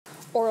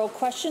Oral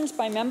questions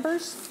by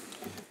members.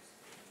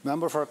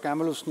 Member for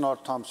Kamloops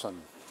North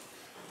Thompson.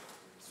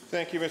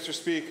 Thank you, Mr.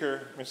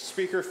 Speaker. Mr.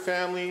 Speaker,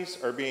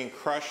 families are being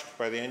crushed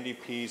by the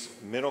NDP's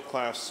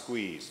middle-class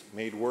squeeze,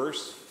 made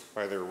worse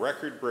by their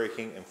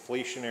record-breaking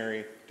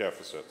inflationary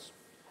deficits.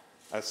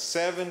 A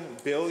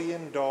 $7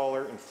 billion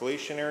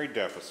inflationary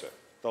deficit,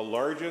 the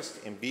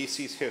largest in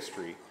BC's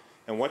history.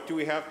 And what do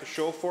we have to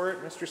show for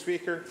it, Mr.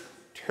 Speaker?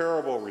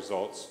 Terrible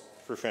results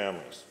for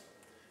families.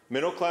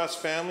 Middle-class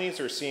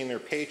families are seeing their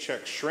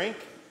paychecks shrink,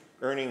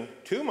 earning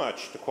too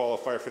much to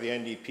qualify for the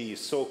NDP's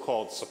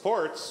so-called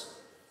supports,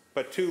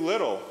 but too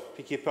little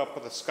to keep up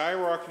with the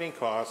skyrocketing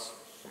costs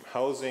from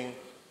housing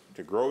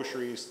to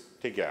groceries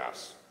to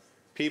gas.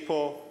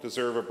 People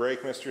deserve a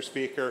break, Mr.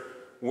 Speaker.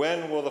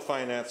 When will the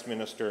Finance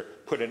Minister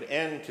put an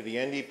end to the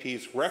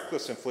NDP's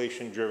reckless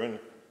inflation-driven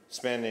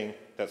spending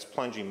that's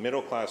plunging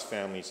middle-class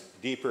families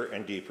deeper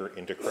and deeper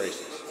into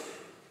crisis?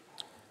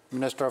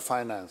 Minister of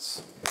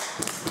Finance.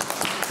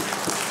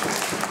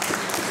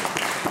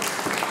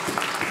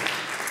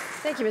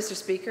 Thank you, Mr.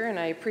 Speaker, and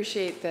I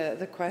appreciate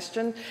the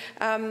question.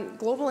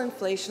 Global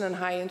inflation and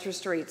high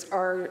interest rates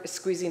are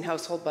squeezing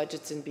household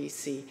budgets in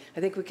BC.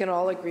 I think we can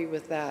all agree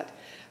with that.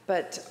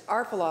 But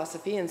our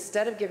philosophy,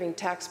 instead of giving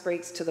tax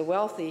breaks to the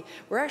wealthy,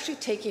 we're actually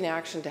taking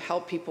action to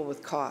help people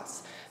with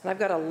costs. And I've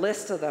got a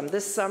list of them.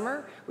 This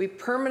summer, we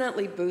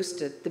permanently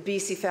boosted the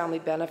BC Family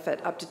Benefit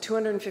up to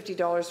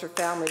 $250 for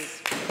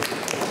families.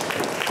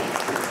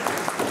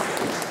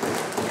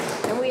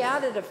 And we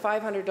added a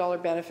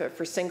 $500 benefit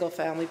for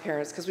single-family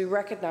parents because we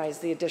recognize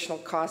the additional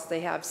costs they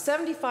have.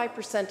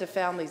 75% of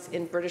families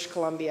in British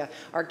Columbia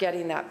are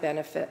getting that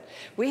benefit.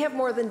 We have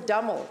more than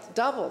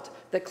doubled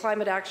the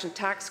Climate Action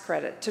Tax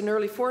Credit to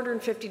nearly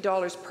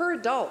 $450 per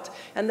adult,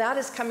 and that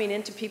is coming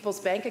into people's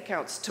bank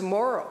accounts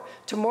tomorrow.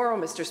 Tomorrow,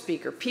 Mr.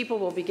 Speaker, people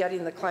will be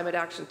getting the Climate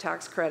Action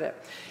Tax Credit.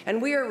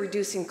 And we are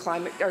reducing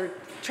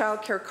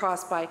child care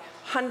costs by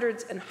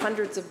hundreds and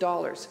hundreds of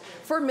dollars.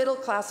 For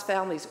middle-class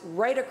families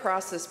right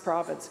across this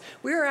province,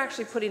 we are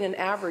actually putting an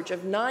average of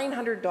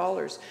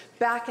 $900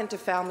 back into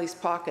families'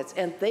 pockets,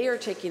 and they are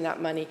taking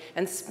that money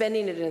and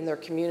spending it in their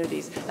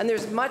communities. And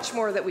there's much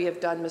more that we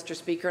have done, Mr.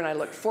 Speaker, and I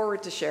look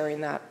forward to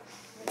sharing that.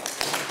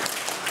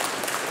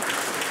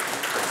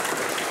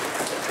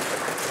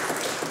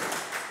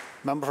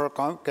 Member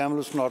for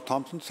Kamloops North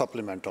Thompson,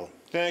 supplemental.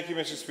 Thank you,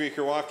 Mr.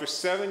 Speaker. Well, after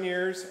 7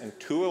 years and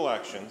 2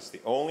 elections,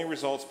 the only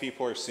results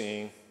people are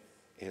seeing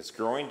is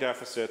growing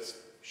deficits,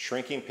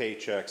 shrinking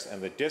paychecks,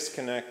 and the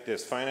disconnect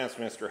this finance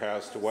minister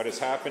has to what is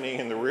happening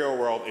in the real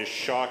world is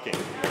shocking.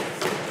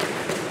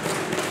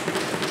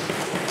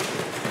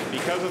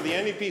 Because of the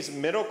NDP's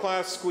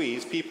middle-class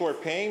squeeze, people are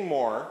paying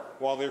more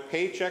while their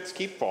paychecks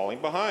keep falling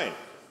behind.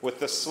 With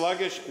the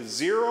sluggish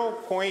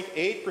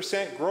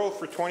 0.8% growth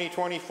for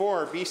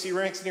 2024, BC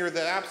ranks near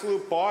the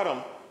absolute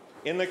bottom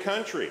in the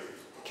country.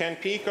 Ken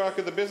Peacock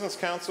of the Business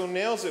Council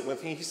nails it when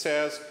he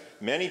says,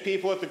 many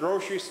people at the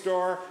grocery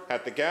store,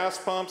 at the gas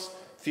pumps,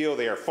 feel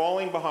they are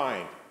falling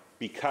behind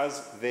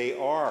because they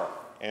are,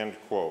 end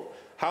quote.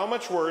 How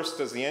much worse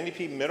does the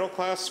NDP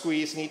middle-class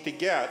squeeze need to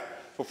get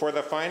before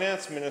the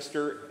finance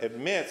minister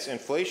admits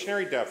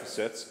inflationary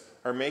deficits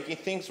are making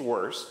things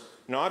worse,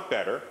 not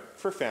better,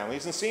 for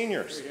families and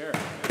seniors?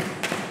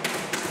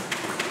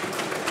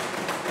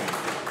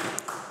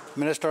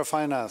 Minister of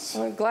Finance.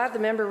 Well, I'm glad the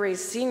member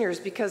raised seniors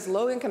because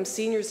low-income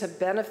seniors have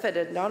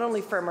benefited not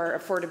only from our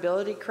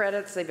affordability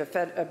credits, they've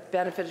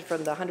benefited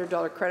from the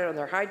 $100 credit on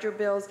their hydro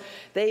bills,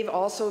 they've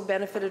also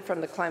benefited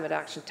from the Climate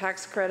Action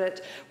Tax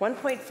Credit.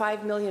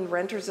 1.5 million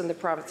renters in the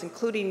province,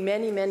 including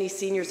many, many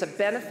seniors, have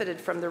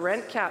benefited from the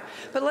rent cap.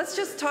 But let's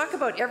just talk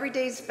about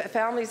everyday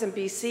families in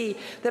BC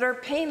that are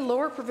paying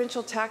lower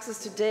provincial taxes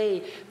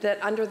today than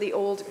under the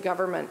old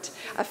government.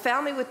 A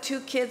family with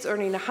 2 kids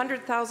earning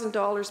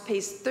 $100,000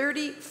 pays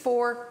 34%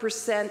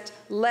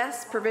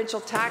 less provincial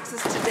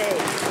taxes today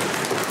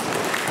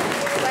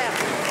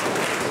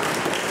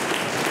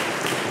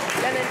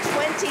than in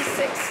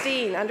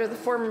 2016 under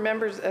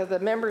the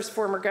member's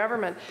former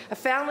government. A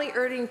family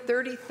earning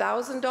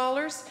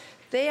 $30,000,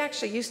 they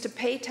actually used to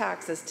pay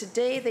taxes.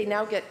 Today, they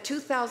now get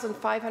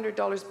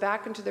 $2,500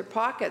 back into their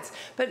pockets.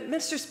 But,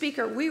 Mr.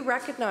 Speaker, we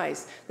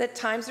recognize that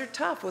times are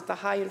tough with the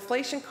high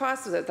inflation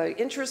costs, the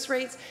interest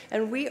rates,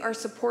 and we are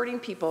supporting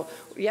people.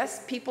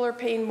 Yes, people are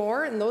paying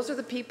more, and those are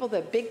the people,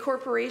 the big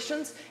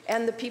corporations,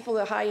 and the people,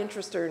 the high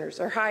interest earners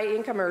or high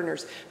income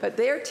earners. But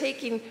we're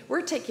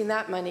taking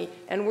that money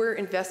and we're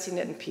investing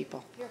it in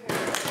people.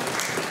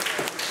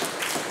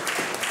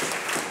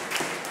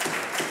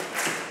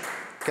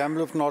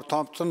 Kamloops North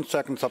Thompson,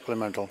 second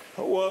supplemental.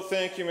 Well,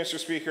 thank you, Mr.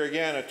 Speaker.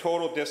 Again, a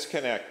total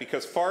disconnect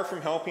because far from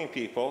helping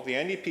people, the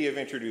NDP have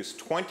introduced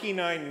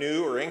 29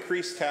 new or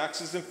increased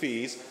taxes and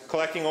fees,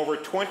 collecting over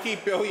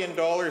 $20 billion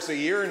a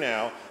year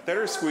now that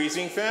are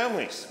squeezing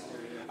families.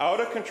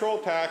 Out-of-control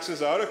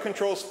taxes,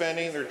 out-of-control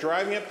spending, they're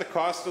driving up the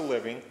cost of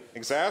living,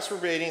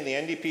 exacerbating the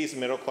NDP's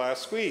middle-class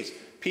squeeze.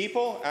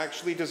 People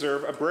actually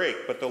deserve a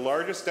break, but the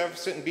largest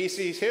deficit in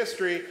BC's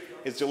history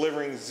is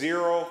delivering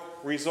 0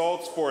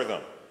 results for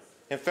them.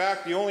 In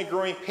fact, the only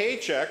growing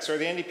paychecks are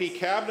the NDP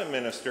cabinet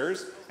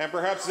ministers, and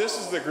perhaps this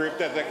is the group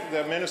that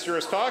the minister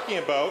is talking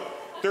about,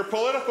 their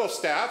political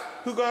staff,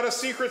 who got a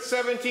secret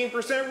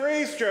 17%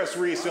 raise just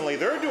recently.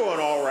 They're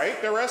doing all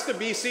right. The rest of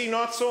BC,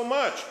 not so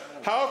much.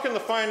 How can the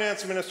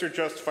finance minister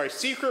justify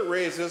secret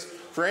raises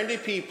for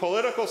NDP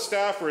political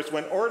staffers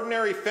when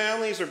ordinary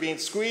families are being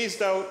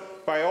squeezed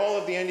out by all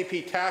of the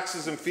NDP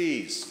taxes and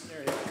fees?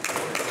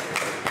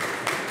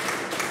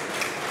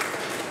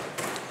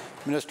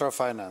 Minister of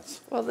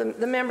Finance. Well,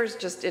 the member's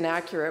just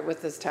inaccurate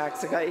with this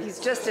tax guy. He's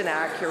just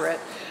inaccurate.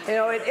 You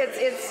know,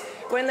 it's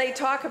when they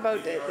talk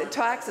about the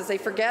taxes, they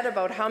forget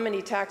about how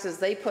many taxes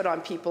they put on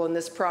people in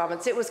this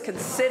province. It was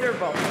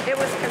considerable. It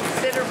was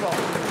considerable.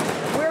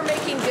 We're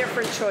making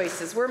different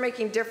choices. We're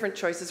making different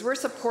choices. We're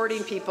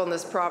supporting people in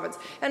this province.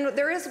 And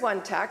there is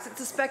one tax.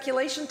 It's a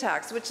speculation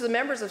tax, which the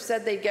members have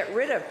said they'd get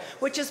rid of,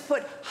 which has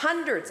put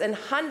hundreds and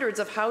hundreds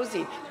of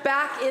housing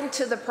back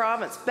into the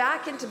province,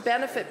 back into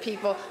benefit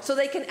people so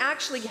they can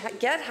actually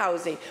get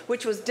housing,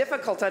 which was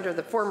difficult under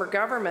the former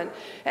government.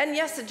 And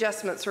yes,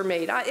 adjustments were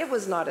made. It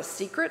was not a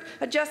secret.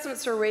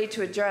 Adjustments were made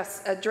to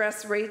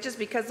address wages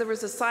because there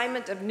was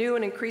assignment of new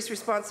and increased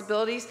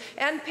responsibilities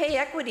and pay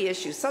equity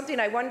issues, something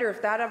I wonder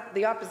if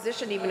the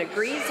opposition even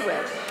agrees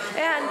with.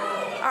 And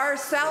our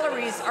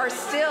salaries are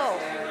still,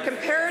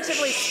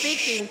 comparatively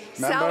speaking,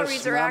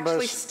 salaries are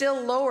actually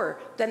still lower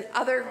than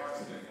other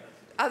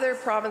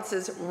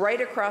provinces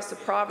right across the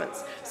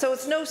province. So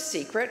it's no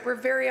secret. We're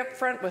very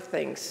upfront with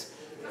things.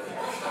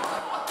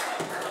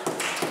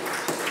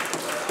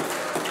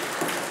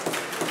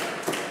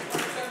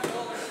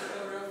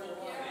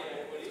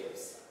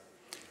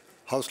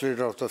 House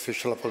Leader of the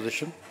Official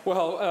Opposition.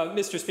 Well,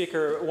 Mr.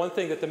 Speaker, one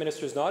thing that the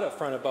minister is not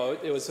upfront about,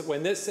 it was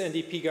when this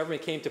NDP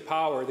government came to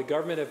power, the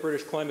government of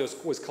British Columbia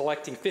was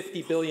collecting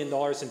 $50 billion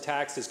in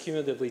taxes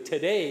cumulatively.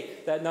 Today,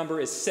 that number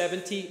is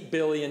 $70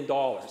 billion.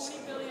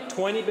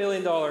 $20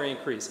 billion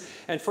increase.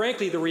 And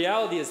frankly, the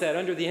reality is that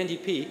under the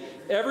NDP,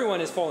 everyone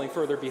is falling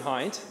further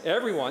behind,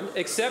 everyone,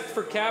 except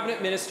for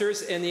cabinet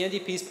ministers and the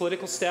NDP's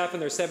political staff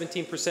and their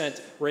 17%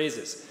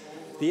 raises.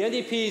 The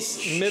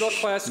NDP's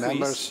middle-class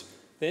squeeze.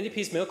 The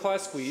NDP's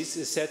middle-class squeeze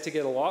is set to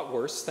get a lot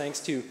worse thanks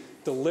to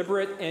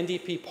deliberate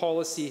NDP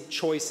policy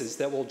choices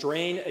that will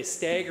drain a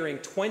staggering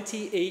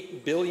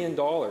 $28 billion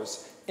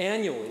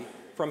annually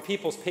from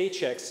people's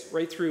paychecks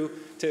right through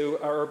to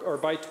or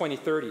by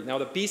 2030. Now,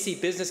 the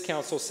BC Business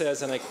Council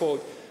says, and I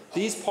quote,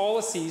 "These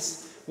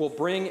policies will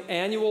bring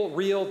annual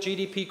real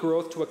GDP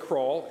growth to a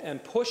crawl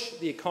and push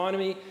the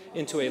economy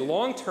into a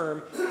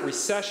long-term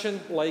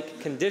recession-like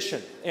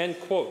condition," end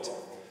quote.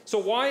 So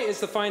why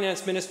is the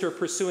finance minister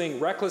pursuing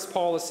reckless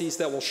policies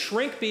that will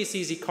shrink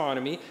BC's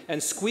economy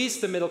and squeeze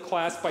the middle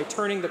class by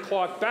turning the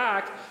clock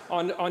back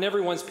on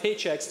everyone's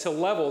paychecks to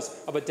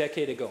levels of a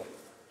decade ago?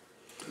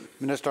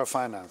 Minister of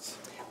Finance.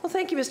 Well,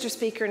 thank you, Mr.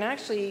 Speaker. And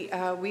actually,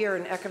 we are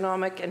an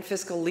economic and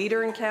fiscal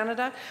leader in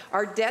Canada.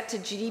 Our debt to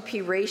GDP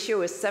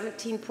ratio is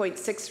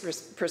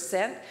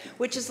 17.6%,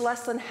 which is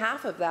less than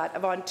half of that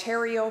of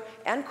Ontario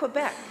and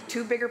Quebec,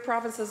 two bigger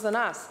provinces than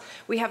us.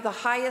 We have the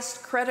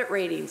highest credit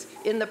ratings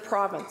in the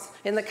province,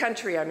 in the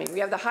country, I mean. We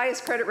have the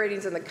highest credit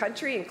ratings in the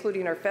country,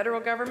 including our federal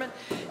government.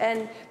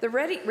 And the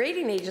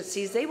rating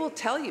agencies, they will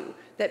tell you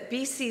that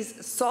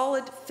BC's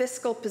solid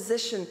fiscal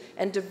position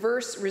and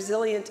diverse,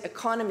 resilient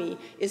economy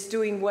is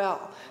doing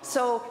well.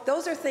 So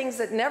those are things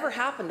that never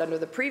happened under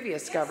the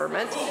previous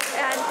government.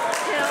 And,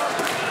 you know,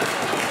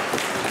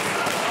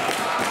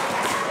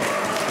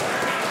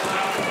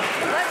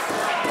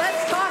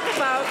 let's talk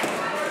about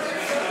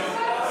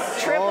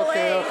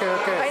AAA.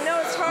 Okay. I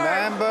know it's hard.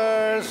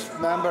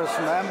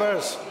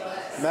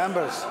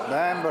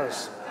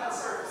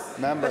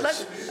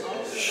 Members.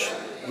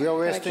 We are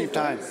wasting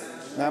time.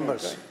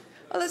 Members.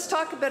 Well, let's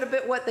talk about a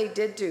bit what they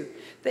did do.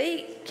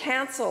 They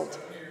cancelled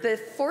the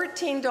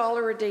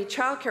 $14 a day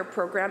childcare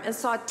program and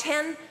saw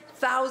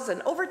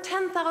over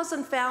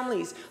 10,000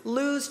 families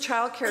lose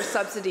childcare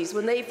subsidies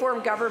when they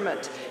formed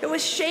government. It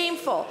was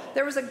shameful.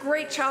 There was a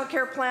great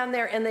childcare plan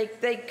there, and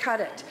they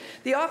cut it.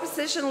 The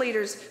opposition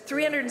leaders,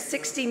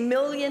 $360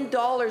 million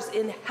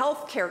in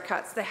health care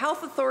cuts, the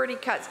health authority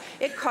cuts.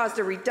 It caused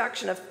a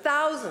reduction of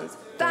thousands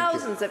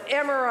of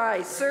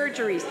MRIs,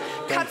 surgeries,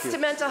 cuts to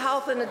mental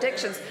health and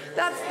addictions.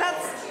 That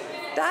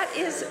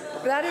is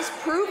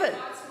proven.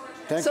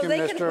 Thank you,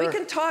 Minister. We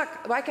can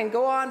talk. I can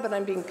go on, but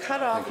I'm being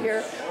cut off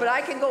here. But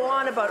I can go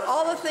on about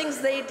all the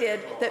things they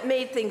did that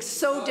made things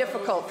so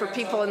difficult for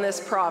people in this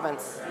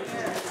province.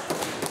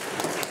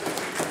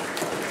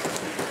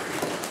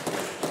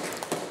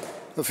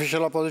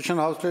 Official Opposition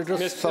House Leader,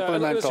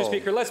 supplemental. Mr.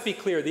 Speaker, let's be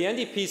clear. The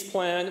NDP's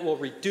plan will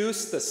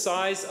reduce the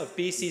size of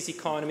BC's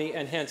economy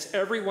and hence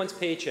everyone's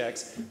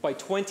paychecks by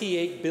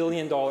 $28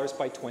 billion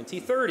by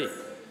 2030.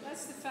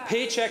 That's the fact.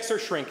 Paychecks are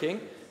shrinking.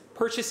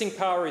 Purchasing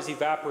power is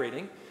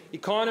evaporating.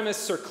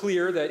 Economists are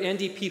clear that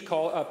NDP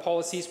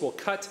policies will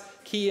cut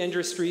key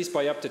industries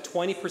by up to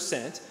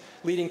 20%,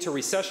 leading to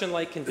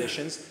recession-like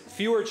conditions,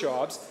 fewer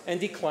jobs,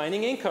 and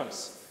declining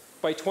incomes.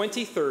 By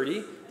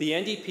 2030, the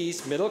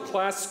NDP's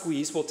middle-class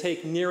squeeze will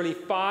take nearly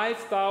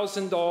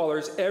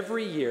 $5,000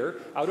 every year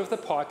out of the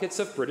pockets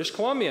of British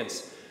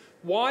Columbians.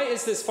 Why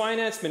is this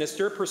finance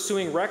minister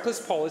pursuing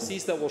reckless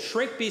policies that will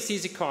shrink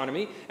BC's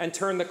economy and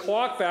turn the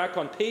clock back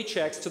on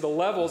paychecks to the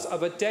levels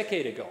of a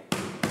decade ago?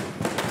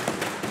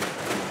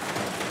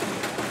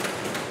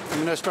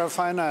 Minister of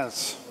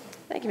Finance.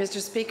 Thank you,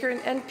 Mr. Speaker.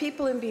 And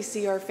people in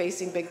BC are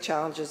facing big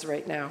challenges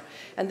right now.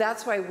 And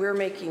that's why we're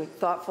making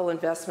thoughtful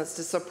investments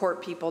to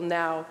support people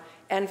now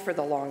and for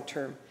the long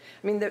term.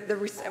 I mean,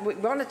 we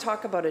want to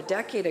talk about a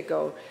decade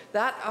ago.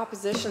 That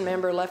opposition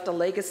member left a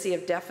legacy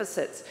of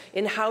deficits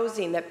in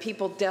housing that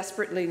people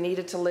desperately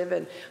needed to live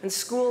in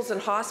schools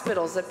and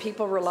hospitals that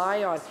people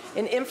rely on,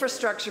 in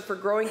infrastructure for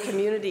growing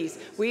communities.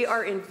 We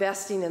are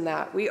investing in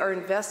that. We are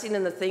investing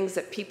in the things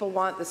that people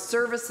want, the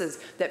services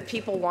that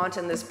people want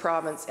in this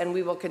province, and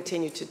we will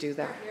continue to do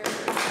that.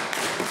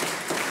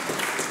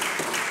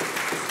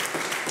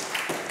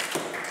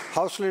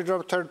 House Leader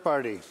of Third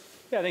Party.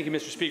 Yeah, thank you,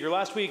 Mr. Speaker.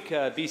 Last week,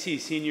 BC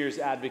Seniors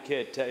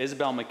Advocate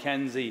Isabel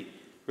McKenzie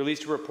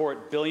released a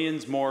report,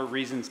 Billions More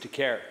Reasons to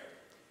Care.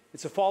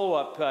 It's a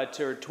follow-up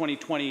to her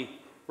 2020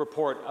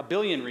 report, A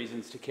Billion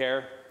Reasons to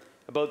Care,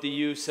 about the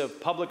use of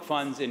public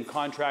funds in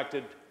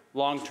contracted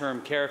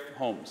long-term care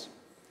homes.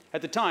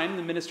 At the time,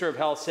 the Minister of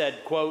Health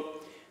said,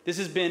 quote, "This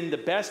has been the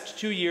best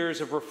 2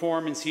 years of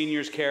reform in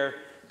seniors care,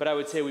 but I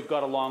would say we've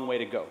got a long way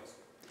to go."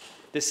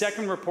 The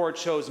second report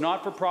shows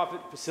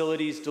not-for-profit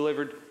facilities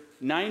delivered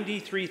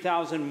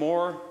 93,000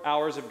 more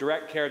hours of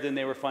direct care than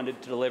they were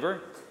funded to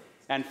deliver,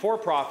 and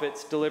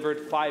for-profits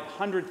delivered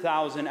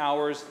 500,000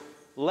 hours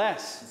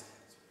less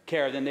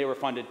care than they were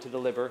funded to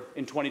deliver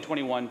in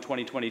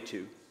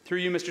 2021-2022. Through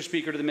you, Mr.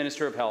 Speaker, to the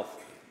Minister of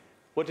Health,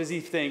 what does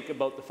he think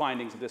about the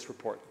findings of this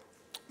report?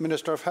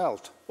 Minister of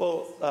Health.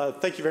 Well,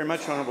 thank you very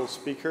much, Honourable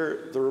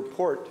Speaker. The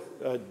report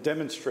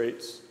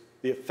demonstrates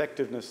the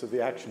effectiveness of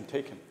the action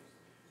taken.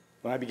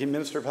 When I became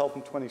Minister of Health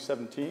in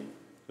 2017,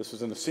 this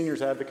was in the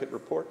Seniors Advocate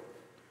report,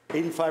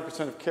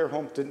 85% of care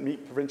homes didn't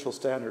meet provincial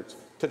standards.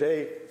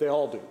 Today, they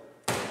all do.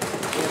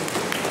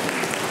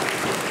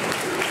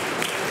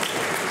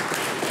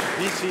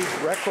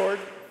 BC's record,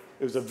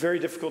 it was a very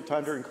difficult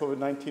time during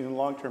COVID-19 in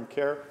long-term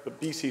care,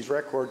 but BC's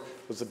record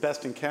was the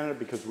best in Canada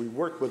because we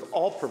worked with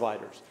all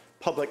providers,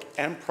 public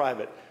and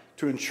private,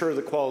 to ensure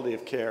the quality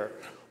of care.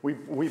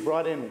 We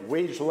brought in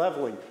wage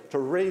leveling to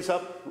raise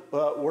up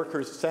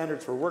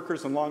standards for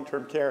workers in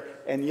long-term care.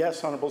 And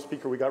yes, Honourable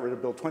Speaker, we got rid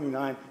of Bill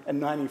 29 and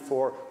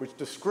 94, which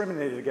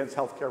discriminated against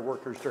healthcare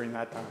workers during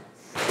that time.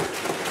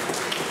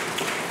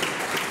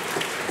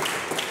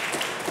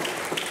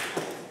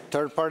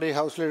 Third Party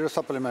House Leader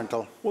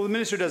Supplemental. Well, the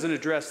Minister doesn't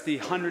address the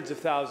hundreds of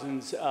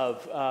thousands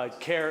of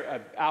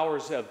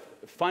hours of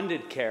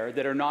funded care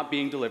that are not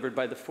being delivered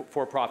by the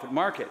for-profit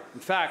market.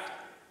 In fact,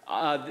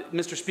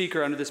 Mr.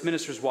 Speaker, under this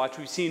minister's watch,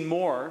 we've seen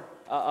more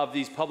of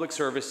these public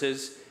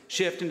services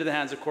shift into the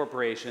hands of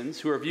corporations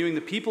who are viewing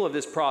the people of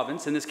this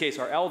province, in this case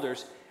our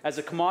elders, as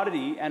a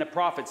commodity and a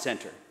profit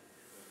centre.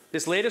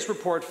 This latest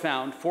report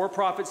found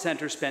for-profit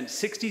centres spent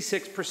 60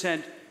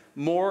 cents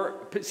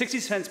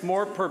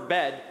more per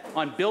bed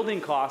on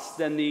building costs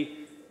than the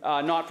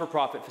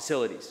not-for-profit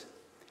facilities.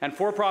 And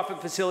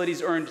for-profit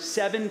facilities earned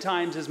 7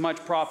 times as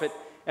much profit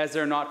as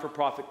their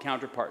not-for-profit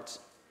counterparts.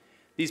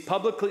 These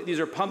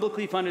are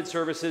publicly funded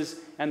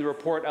services, and the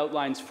report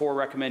outlines 4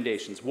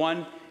 recommendations.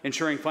 1,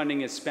 ensuring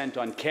funding is spent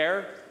on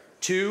care.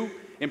 2,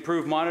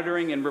 improve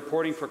monitoring and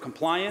reporting for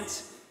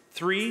compliance.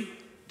 3,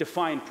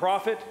 define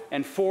profit.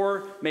 And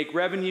 4, make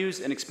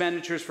revenues and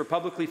expenditures for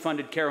publicly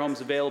funded care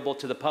homes available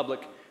to the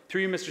public.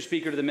 Through you, Mr.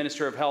 Speaker, to the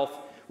Minister of Health,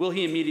 will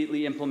he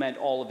immediately implement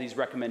all of these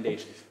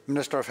recommendations?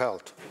 Minister of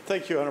Health.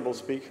 Thank you, Honourable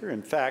Speaker.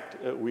 In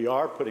fact, we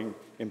are putting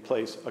in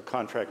place a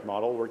contract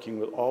model working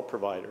with all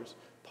providers,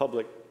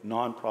 public,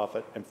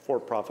 non-profit and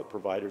for-profit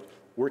providers,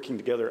 working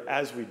together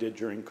as we did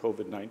during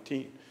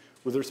COVID-19.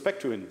 With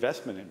respect to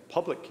investment in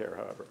public care,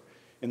 however,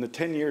 in the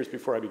 10 years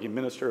before I became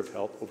Minister of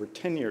Health, over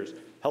 10 years,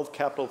 health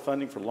capital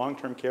funding for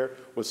long-term care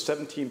was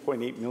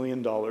 $17.8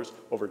 million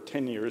over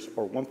 10 years,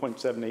 or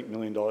 $1.78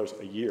 million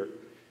a year.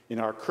 In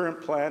our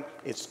current plan,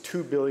 it's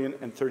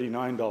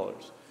 $2.039 billion.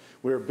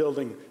 We're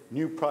building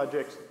new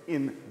projects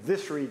in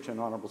this region,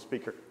 Honourable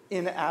Speaker,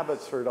 in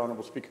Abbotsford,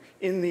 Honourable Speaker,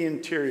 in the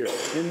interior,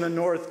 in the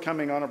north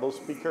coming, Honourable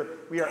Speaker.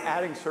 We are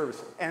adding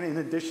service, and in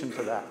addition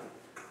to that,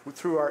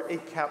 through our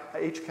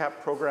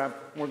HCAP program,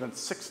 more than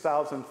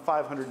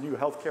 6,500 new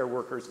healthcare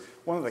workers.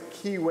 One of the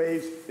key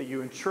ways that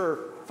you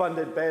ensure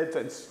funded beds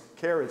and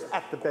care is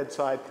at the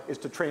bedside is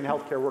to train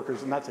healthcare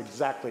workers, and that's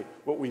exactly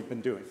what we've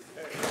been doing.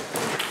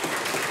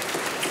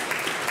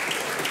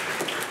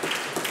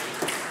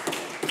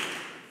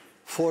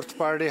 Fourth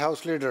Party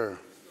House Leader.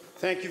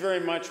 Thank you very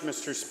much,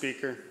 Mr.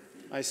 Speaker.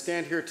 I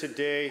stand here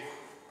today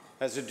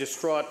as a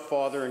distraught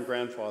father and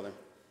grandfather.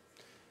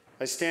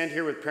 I stand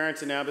here with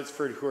parents in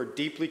Abbotsford who are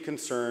deeply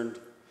concerned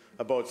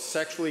about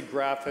sexually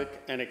graphic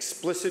and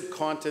explicit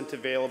content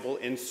available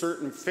in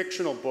certain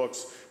fictional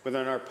books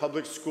within our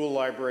public school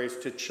libraries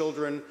to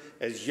children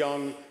as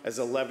young as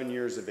 11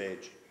 years of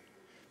age.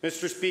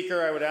 Mr.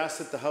 Speaker, I would ask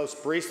that the House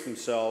brace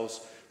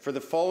themselves for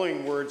the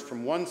following words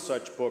from one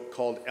such book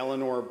called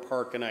Eleanor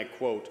Park, and I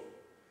quote,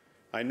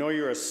 "I know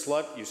you're a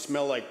slut, you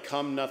smell like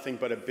cum, nothing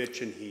but a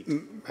bitch and heat."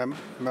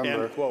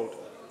 Member, End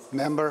quote.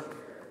 member,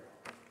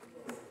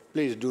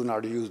 please do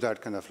not use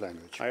that kind of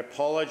language. I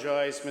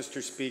apologize,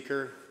 Mr.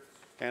 Speaker,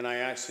 and I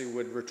actually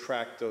would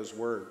retract those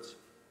words.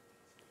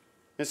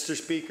 Mr.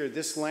 Speaker,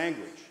 this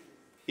language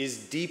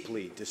is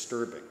deeply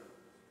disturbing.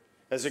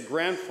 As a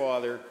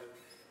grandfather,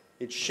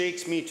 it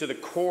shakes me to the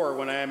core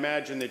when I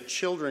imagine that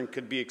children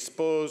could be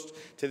exposed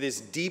to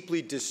this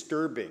deeply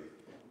disturbing,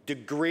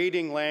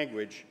 degrading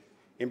language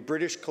in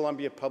British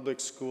Columbia Public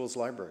Schools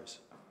libraries.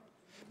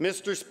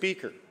 Mr.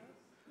 Speaker,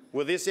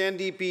 will this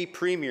NDP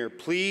Premier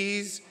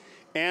please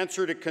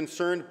answer to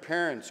concerned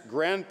parents,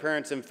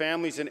 grandparents, and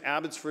families in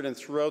Abbotsford and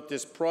throughout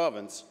this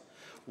province,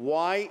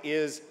 why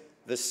is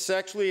the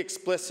sexually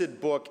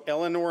explicit book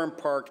Eleanor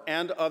Park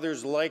and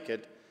others like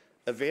it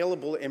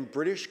available in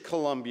British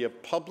Columbia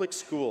public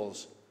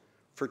schools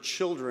for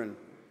children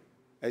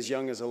as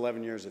young as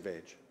 11 years of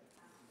age?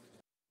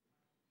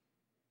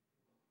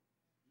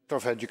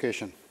 Of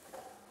Education.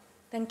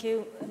 Thank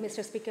you,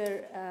 Mr.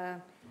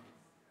 Speaker.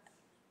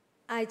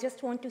 I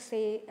just want to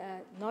say,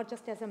 not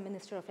just as a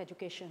Minister of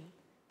Education,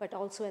 but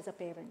also as a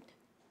parent,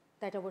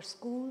 that our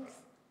schools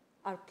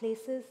are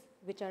places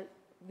which are,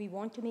 we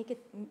want to make it,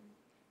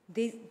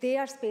 they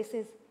are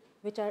spaces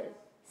which are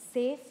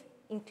safe,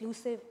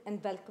 inclusive,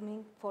 and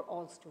welcoming for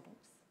all students.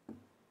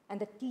 And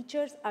the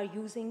teachers are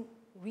using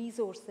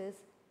resources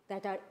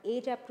that are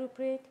age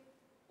appropriate,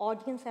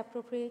 audience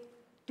appropriate,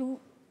 to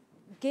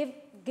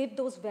give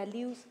those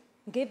values,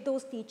 give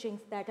those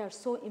teachings that are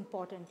so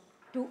important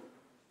to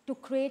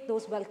create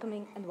those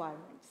welcoming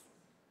environments.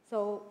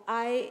 So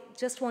I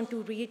just want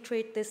to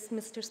reiterate this,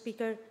 Mr.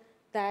 Speaker,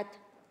 that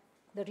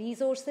the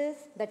resources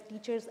that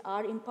teachers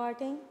are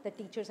imparting, that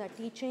teachers are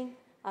teaching,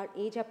 are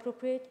age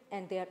appropriate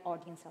and they are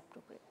audience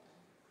appropriate.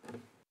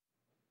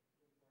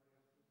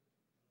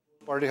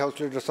 Party House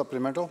Leader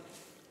Supplemental.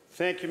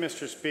 Thank you,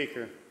 Mr.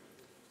 Speaker.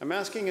 I'm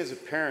asking as a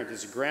parent,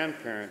 as a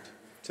grandparent,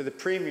 to the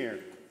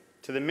Premier,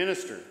 to the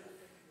Minister,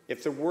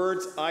 if the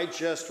words I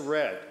just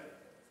read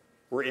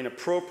were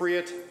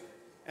inappropriate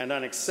and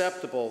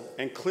unacceptable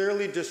and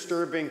clearly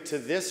disturbing to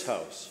this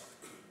House,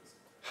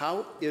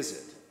 how is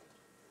it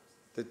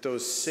that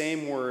those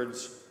same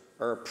words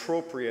are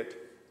appropriate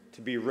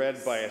to be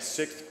read by a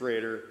 6th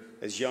grader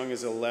as young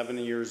as 11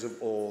 years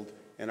of old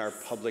in our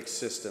public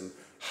system?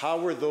 How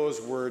were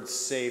those words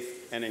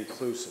safe and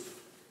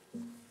inclusive?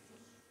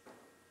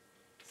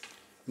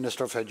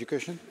 Minister of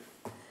Education.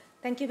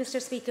 Thank you,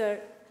 Mr. Speaker.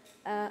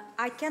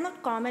 I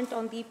cannot comment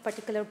on the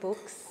particular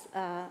books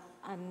that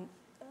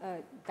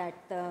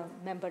the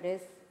member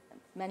is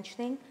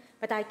mentioning,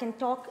 but I can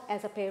talk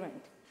as a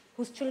parent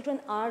whose children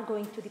are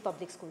going to the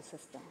public school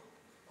system,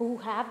 who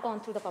have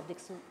gone through the public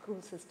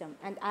school system,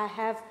 and I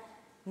have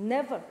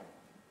never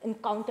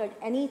encountered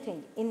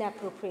anything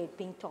inappropriate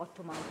being taught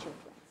to my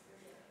children.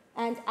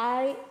 And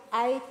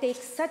I take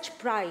such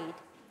pride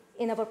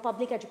in our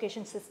public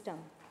education system.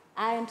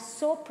 I am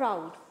so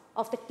proud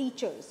of the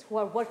teachers who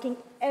are working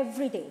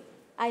every day.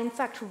 I, in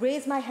fact,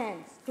 raise my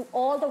hands to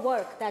all the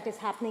work that is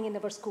happening in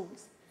our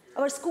schools.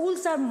 Our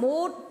schools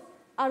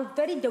are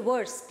very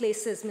diverse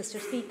places, Mr.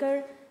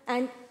 Speaker,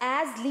 and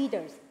as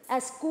leaders,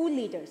 as school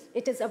leaders,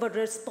 it is our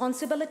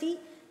responsibility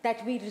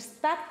that we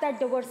respect that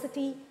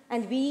diversity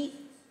and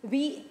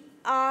we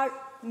are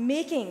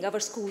making our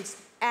schools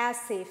as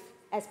safe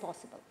as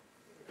possible.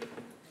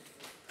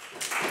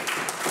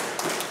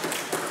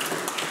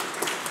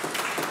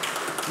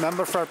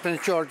 Member for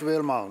Prince George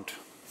Valemount.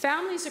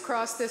 Families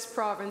across this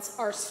province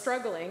are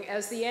struggling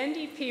as the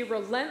NDP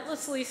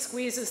relentlessly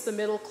squeezes the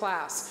middle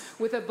class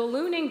with a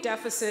ballooning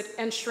deficit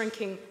and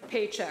shrinking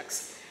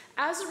paychecks.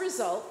 As a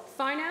result,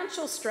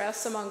 financial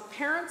stress among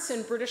parents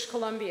in British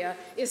Columbia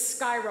is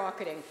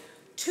skyrocketing.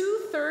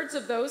 2/3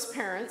 of those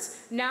parents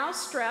now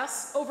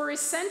stress over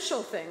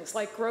essential things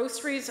like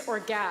groceries or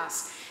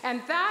gas,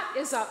 and that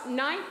is up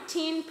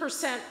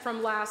 19%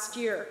 from last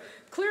year.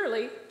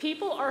 Clearly,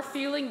 people are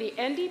feeling the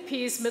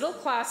NDP's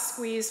middle-class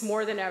squeeze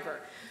more than ever.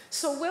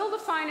 So will the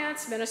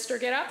Finance Minister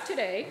get up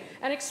today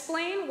and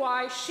explain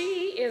why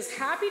she is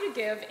happy to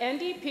give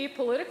NDP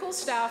political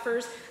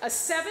staffers a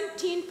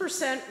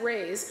 17%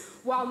 raise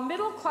while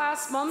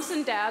middle-class mums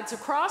and dads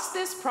across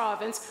this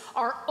province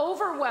are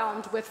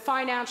overwhelmed with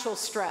financial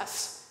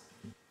stress?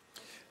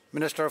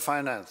 Minister of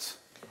Finance.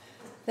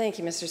 Thank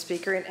you, Mr.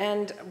 Speaker.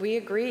 And we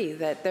agree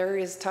that there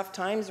is tough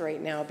times right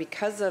now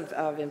because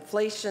of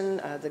inflation,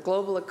 the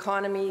global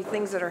economy,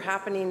 things that are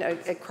happening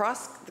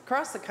across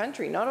the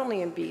country, not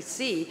only in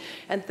BC.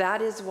 And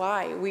that is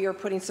why we are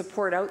putting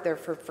support out there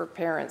for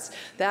parents.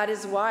 That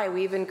is why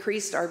we've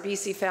increased our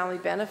BC family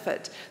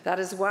benefit. That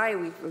is why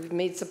we've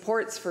made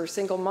supports for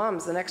single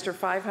moms, an extra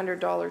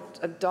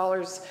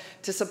 $500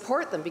 to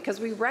support them,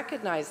 because we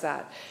recognize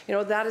that. You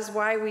know, that is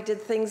why we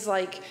did things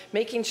like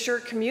making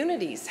sure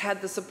communities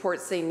had the support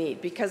they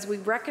need, because we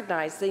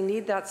recognize they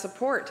need that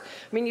support.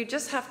 I mean, you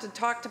just have to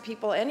talk to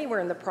people anywhere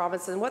in the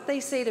province, and what they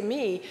say to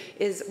me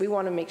is we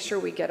want to make sure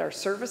we get our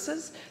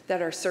services,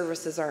 that our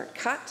services aren't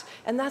cut,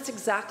 and that's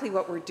exactly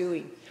what we're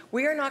doing.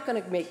 We are not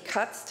going to make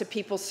cuts to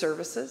people's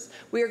services.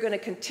 We are going to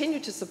continue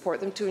to support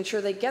them to ensure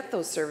they get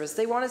those services.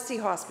 They want to see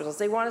hospitals.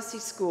 They want to see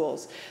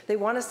schools. They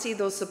want to see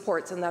those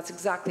supports, and that's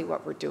exactly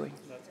what we're doing.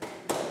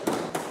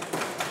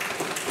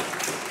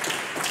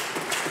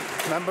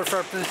 Member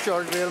for Prince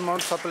George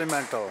Valemount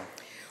supplemental.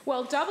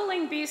 Well,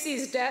 doubling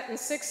BC's debt in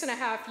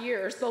 6.5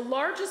 years, the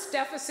largest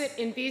deficit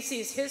in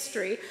BC's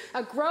history,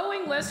 a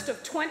growing list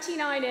of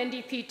 29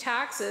 NDP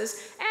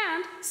taxes,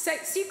 and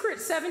secret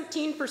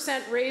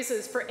 17%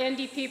 raises for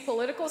NDP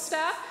political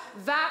staff,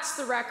 that's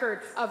the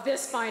record of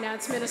this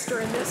finance minister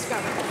and this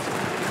government.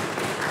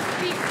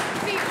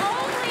 The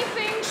only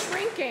thing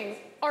shrinking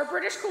are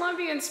British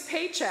Columbians'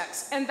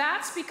 paychecks, and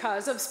that's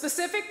because of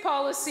specific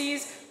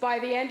policies by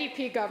the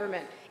NDP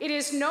government. It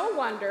is no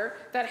wonder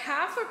that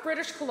half of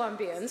British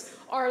Columbians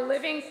are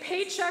living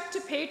paycheck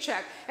to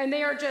paycheck, and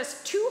they are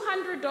just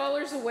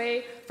 $200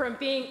 away from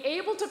being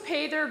able to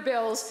pay their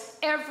bills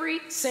every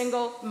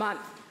single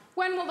month.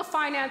 When will the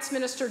finance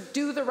minister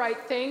do the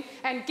right thing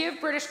and give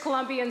British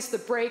Columbians the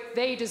break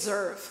they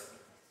deserve?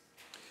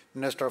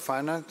 Minister of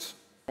Finance.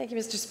 Thank you,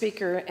 Mr.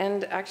 Speaker.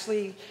 And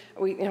actually,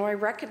 I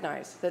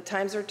recognize that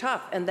times are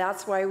tough, and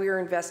that's why we are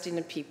investing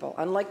in people.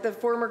 Unlike the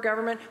former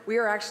government, we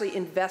are actually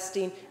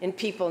investing in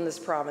people in this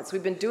province.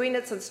 We've been doing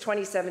it since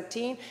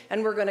 2017,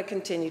 and we're going to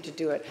continue to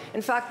do it.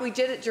 In fact, we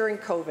did it during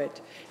COVID,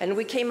 and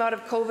we came out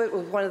of COVID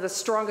with one of the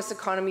strongest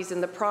economies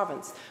in the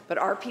province. But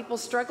are people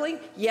struggling?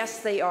 Yes,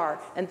 they are,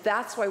 and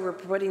that's why we're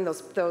putting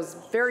those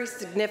very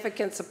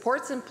significant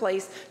supports in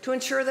place to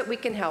ensure that we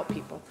can help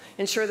people,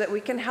 ensure that we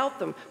can help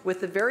them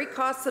with the very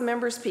costs the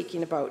members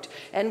speaking about,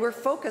 and we're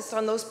focused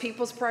on those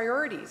people's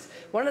priorities.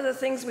 One of the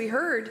things we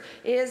heard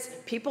is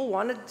people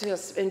wanted to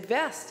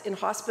invest in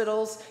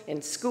hospitals,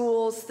 in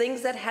schools,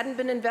 things that hadn't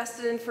been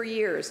invested in for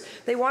years.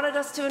 They wanted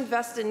us to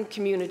invest in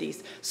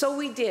communities. So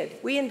we did.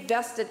 We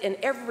invested in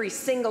every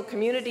single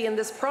community in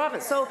this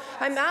province. So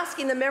I'm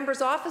asking the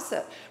members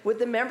opposite, would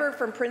the member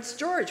from Prince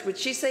George, would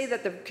she say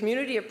that the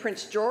community of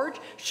Prince George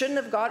shouldn't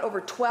have got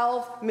over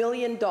 $12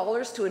 million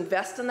to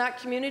invest in that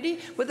community?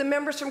 Would the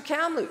members from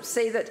Kamloops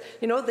say that,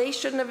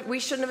 we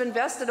shouldn't have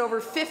invested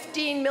over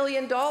 $15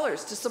 million to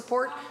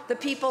support the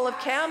people of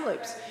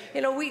Kamloops?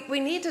 We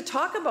need to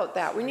talk about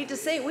that. We need to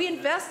say we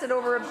invested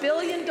over $1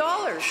 billion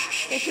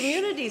in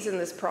communities in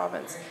this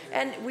province.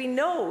 And we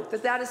know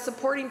that that is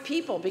supporting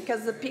people,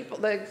 because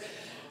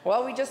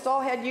we just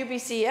all had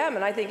UBCM,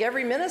 and I think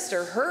every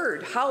minister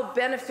heard how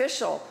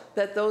beneficial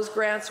that those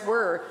grants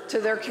were to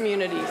their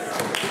communities.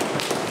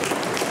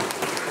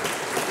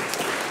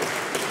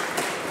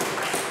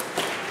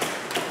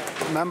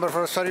 Member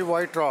for Surrey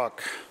White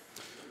Rock.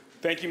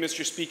 Thank you,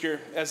 Mr. Speaker.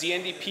 As the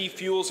NDP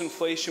fuels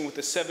inflation with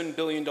a $7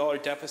 billion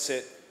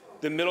deficit,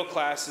 the middle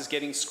class is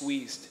getting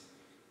squeezed.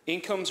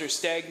 Incomes are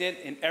stagnant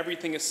and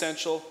everything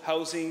essential,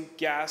 housing,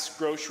 gas,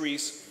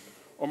 groceries,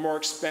 are more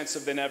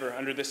expensive than ever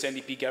under this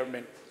NDP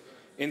government.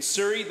 In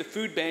Surrey, the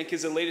food bank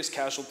is the latest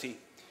casualty.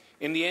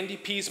 In the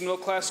NDP's middle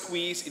class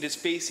squeeze, it is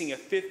facing a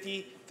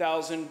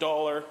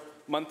 $50,000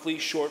 monthly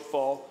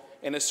shortfall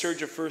and a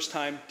surge of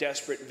first-time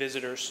desperate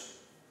visitors.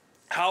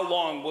 How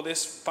long will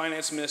this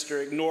finance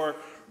minister ignore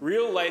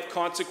real-life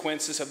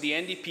consequences of the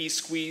NDP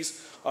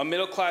squeeze on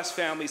middle-class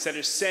families that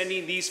are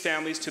sending these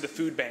families to the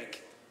food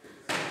bank?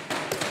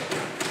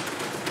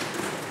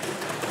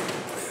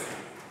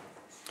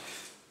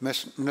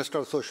 Minister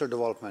of Social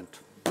Development.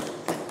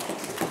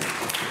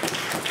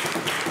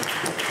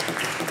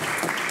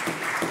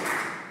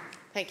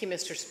 Thank you,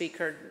 Mr.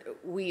 Speaker.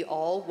 We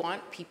all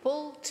want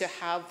people to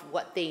have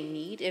what they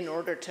need in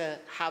order to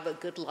have a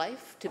good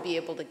life, to be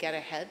able to get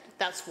ahead.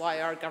 That's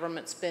why our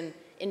government's been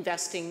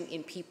investing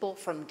in people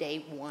from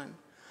day one.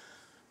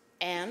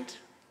 And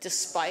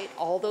despite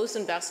all those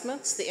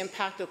investments, the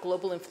impact of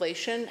global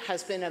inflation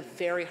has been a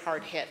very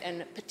hard hit,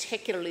 and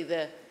particularly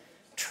the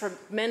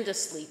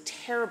tremendously,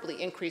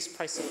 terribly increased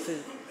price of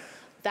food.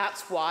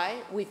 That's why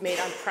we've made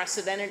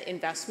unprecedented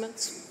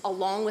investments,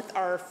 along with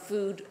our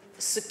food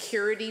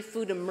security,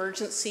 food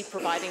emergency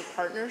providing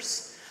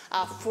partners,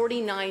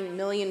 $49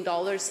 million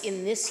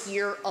in this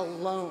year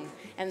alone.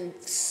 And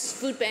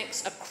food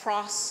banks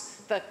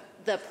across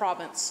the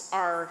province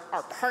are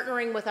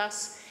partnering with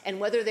us, and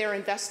whether they're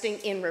investing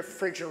in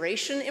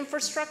refrigeration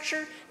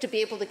infrastructure to be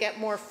able to get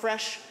more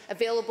fresh,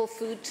 available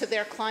food to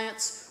their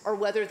clients, or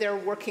whether they're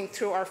working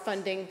through our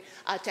funding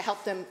to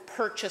help them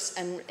purchase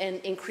and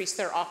increase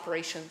their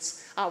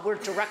operations. We're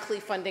directly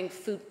funding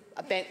food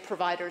bank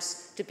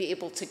providers to be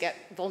able to get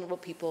vulnerable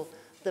people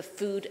the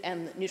food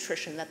and the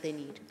nutrition that they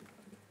need.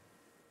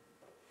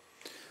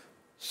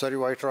 Surrey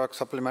White Rock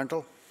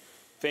supplemental.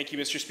 Thank you,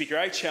 Mr. Speaker.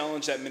 I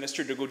challenge that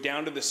minister to go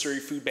down to the Surrey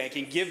Food Bank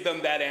and give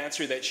them that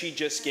answer that she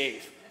just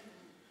gave.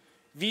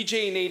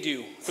 Vijay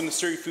Naidu from the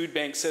Surrey Food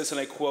Bank says, and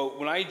I quote,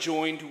 "When I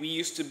joined, we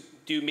used to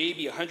do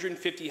maybe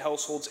 150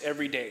 households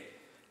every day.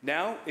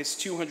 Now it's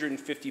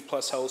 250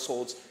 plus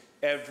households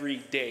every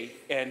day,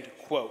 end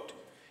quote.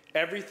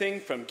 Everything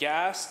from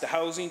gas to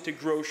housing to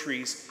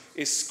groceries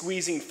is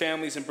squeezing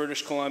families in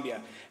British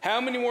Columbia.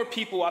 How many more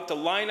people will have to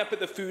line up at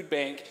the food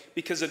bank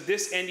because of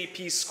this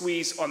NDP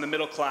squeeze on the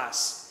middle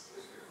class?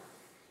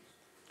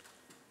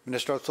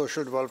 Minister of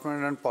Social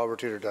Development and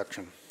Poverty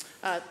Reduction.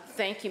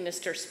 Thank you,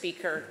 Mr.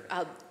 Speaker.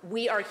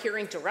 We are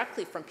hearing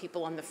directly from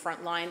people on the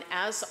front line,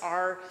 as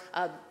are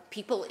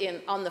people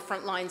on the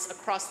front lines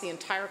across the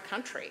entire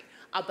country,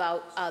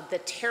 about the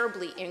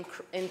terribly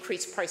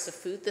increased price of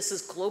food. This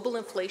is global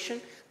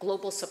inflation,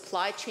 global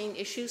supply chain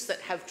issues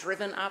that have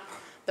driven up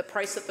the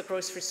price at the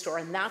grocery store.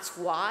 And that's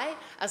why,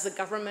 as a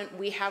government,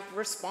 we have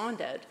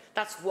responded.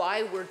 That's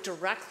why we're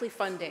directly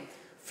funding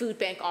food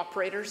bank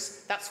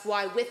operators. That's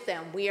why with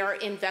them we are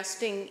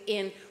investing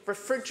in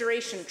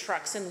refrigeration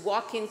trucks and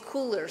walk-in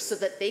coolers so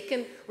that they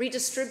can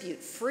redistribute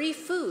free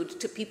food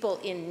to people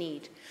in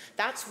need.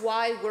 That's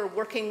why we're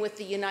working with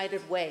the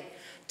United Way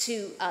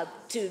to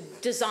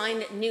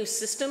design new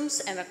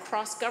systems and a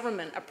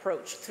cross-government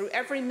approach through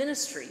every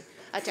ministry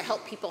to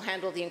help people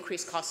handle the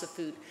increased cost of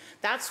food.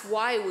 That's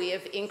why we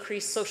have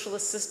increased social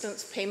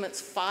assistance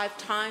payments 5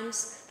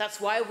 times.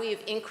 That's why we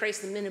have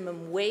increased the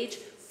minimum wage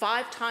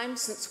 5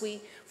 times since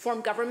we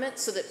formed government,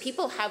 so that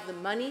people have the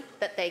money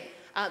that they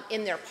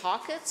in their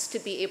pockets to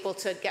be able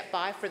to get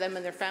by for them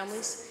and their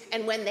families.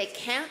 And when they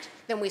can't,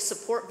 then we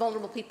support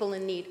vulnerable people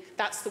in need.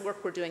 That's the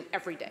work we're doing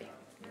every day.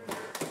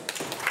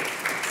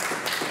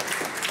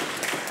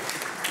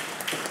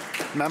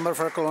 Member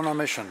for Kelowna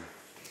Mission.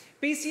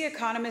 BC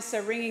economists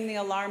are ringing the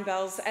alarm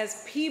bells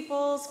as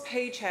people's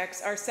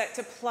paychecks are set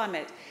to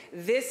plummet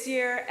this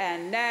year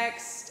and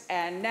next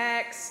and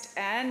next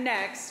and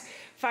next.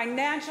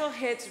 Financial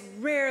hits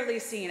rarely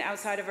seen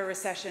outside of a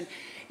recession.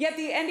 Yet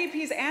the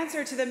NDP's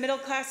answer to the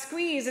middle-class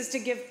squeeze is to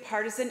give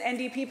partisan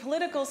NDP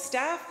political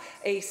staff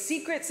a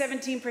secret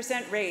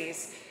 17%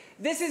 raise.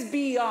 This is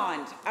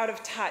beyond out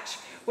of touch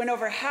when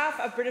over half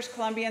of British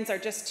Columbians are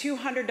just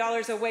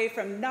 $200 away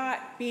from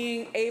not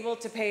being able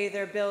to pay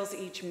their bills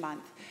each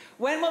month.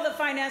 When will the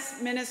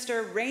Finance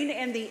Minister rein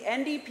in the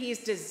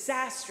NDP's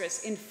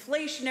disastrous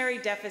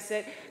inflationary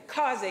deficit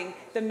causing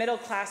the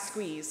middle-class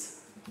squeeze?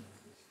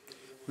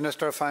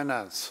 Minister of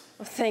Finance.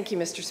 Well, thank you,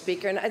 Mr.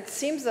 Speaker. And it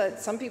seems that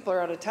some people are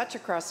out of touch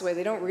across the way.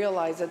 They don't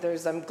realize that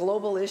there's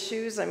global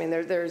issues. I mean,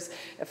 there's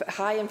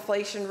high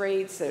inflation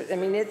rates. I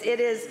mean, it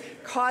is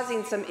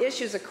causing some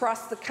issues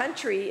across the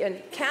country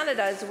and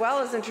Canada as well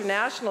as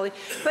internationally.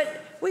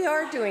 But we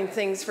are doing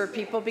things for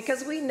people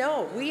because we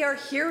know, we are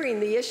hearing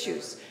the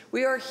issues.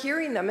 We are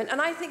hearing them.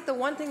 And I think the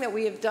one thing that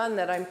we have done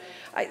that I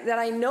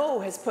know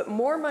has put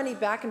more money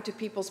back into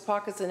people's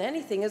pockets than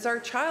anything is our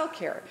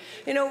childcare.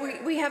 You know,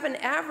 we have an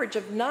average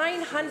of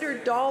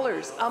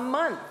 $900 a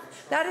month.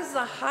 That is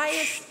the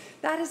highest.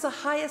 That is the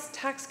highest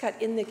tax cut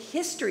in the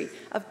history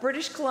of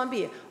British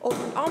Columbia.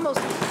 Almost.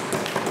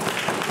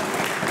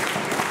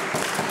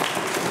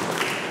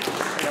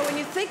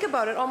 Think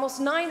about it,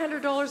 almost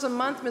 $900 a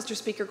month, Mr.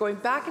 Speaker, going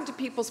back into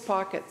people's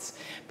pockets.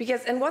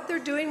 And what they're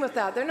doing with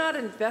that, they're not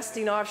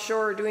investing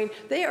offshore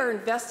they are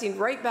investing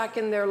right back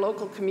in their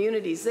local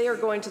communities. They are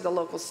going to the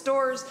local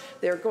stores,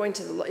 they're going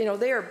to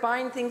they are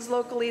buying things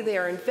locally, they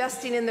are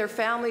investing in their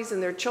families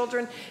and their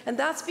children. And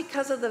that's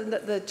because of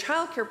the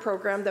childcare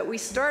program that we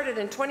started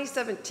in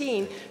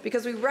 2017,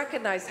 because we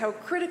recognized how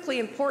critically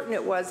important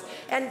it was.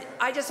 And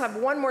I just have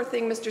one more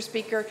thing, Mr.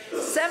 Speaker,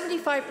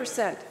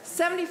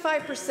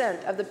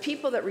 75% of the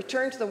people that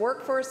returned to the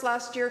workforce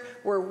last year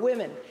were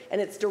women, and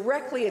it's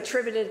directly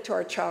attributed to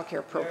our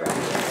childcare program.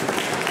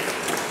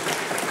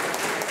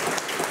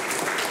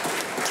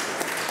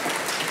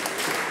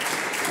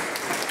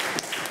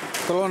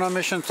 Kelowna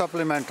Mission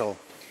Supplemental.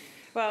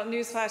 Well,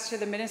 newsflash to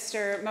the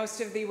minister,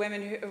 most of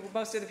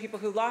the people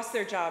who lost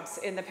their jobs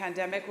in the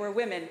pandemic were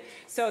women.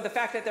 So the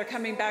fact that they're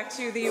coming back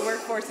to the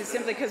workforce is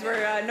simply because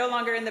we're no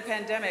longer in the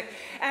pandemic.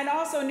 And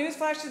also,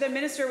 newsflash to the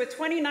minister, with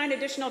 29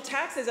 additional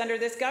taxes under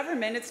this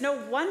government, it's no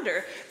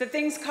wonder that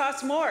things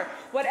cost more.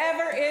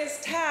 Whatever is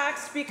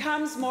taxed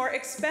becomes more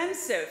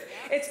expensive.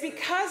 It's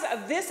because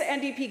of this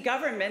NDP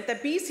government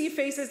that BC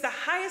faces the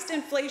highest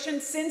inflation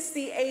since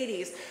the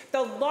 80s,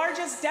 the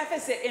largest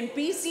deficit in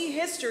BC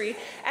history,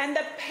 and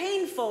the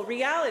painful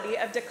reality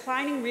of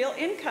declining real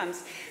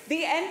incomes.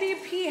 The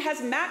NDP has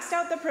maxed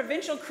out the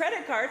provincial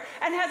credit card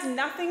and has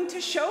nothing to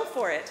show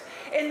for it.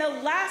 In the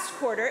last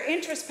quarter,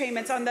 interest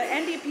payments on the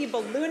NDP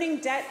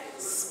ballooning debt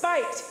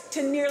spiked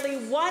to nearly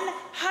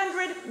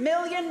 $100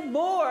 million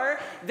more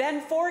than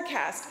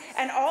forecast.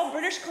 And all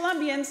British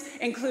Columbians,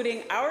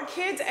 including our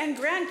kids and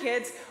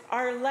grandkids,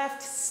 are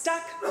left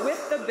stuck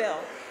with the bill.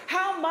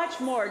 How much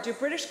more do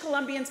British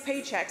Columbians'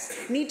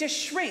 paychecks need to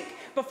shrink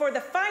before the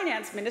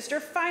Finance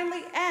Minister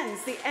finally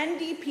ends the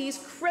NDP's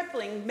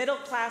crippling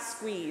middle-class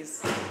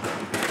squeeze?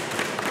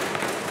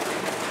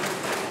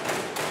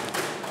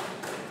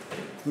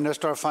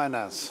 Minister of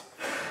Finance.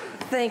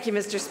 Thank you,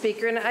 Mr.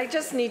 Speaker. And I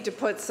just need to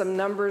put some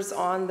numbers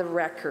on the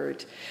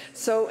record.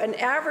 So an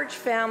average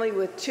family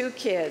with 2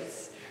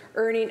 kids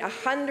earning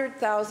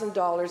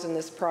 $100,000 in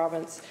this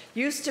province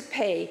used to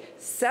pay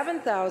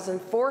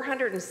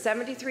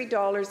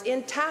 $7,473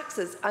 in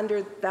taxes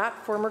under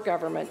that former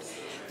government.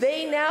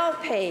 They now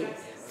pay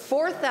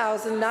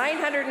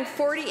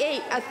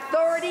 $4,948, a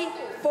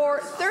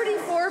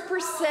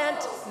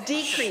 34%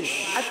 decrease,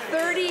 a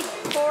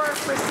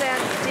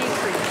 34%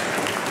 decrease.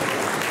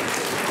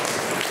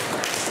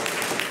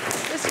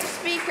 Mr.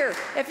 Speaker,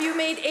 if you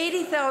made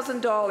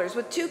 $80,000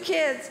 with 2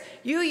 kids,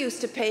 you used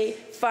to pay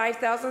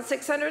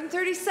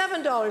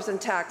 $5,637 in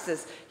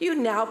taxes. You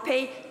now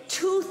pay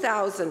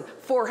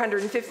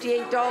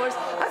 $2,458,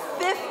 a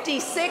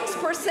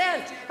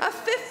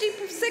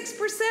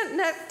 56%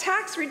 net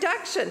tax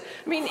reduction.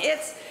 I mean,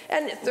 it's,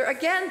 and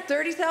again,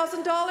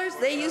 $30,000,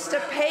 they used to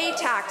pay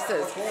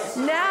taxes.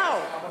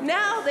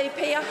 Now they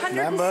pay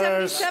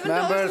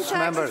 $177 in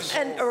taxes,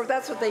 or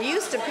that's what they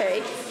used to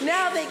pay.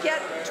 Now they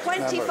get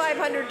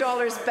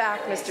 $2,500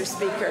 back, Mr.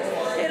 Speaker.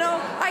 You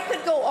know, I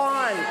could go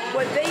on.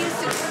 What they used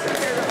to do,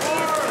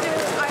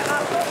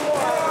 I'll go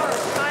more.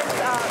 Time's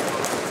up.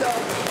 So,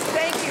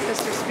 thank you,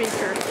 Mr.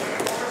 Speaker.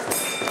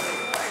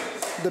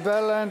 The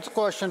bell ends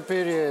question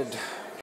period.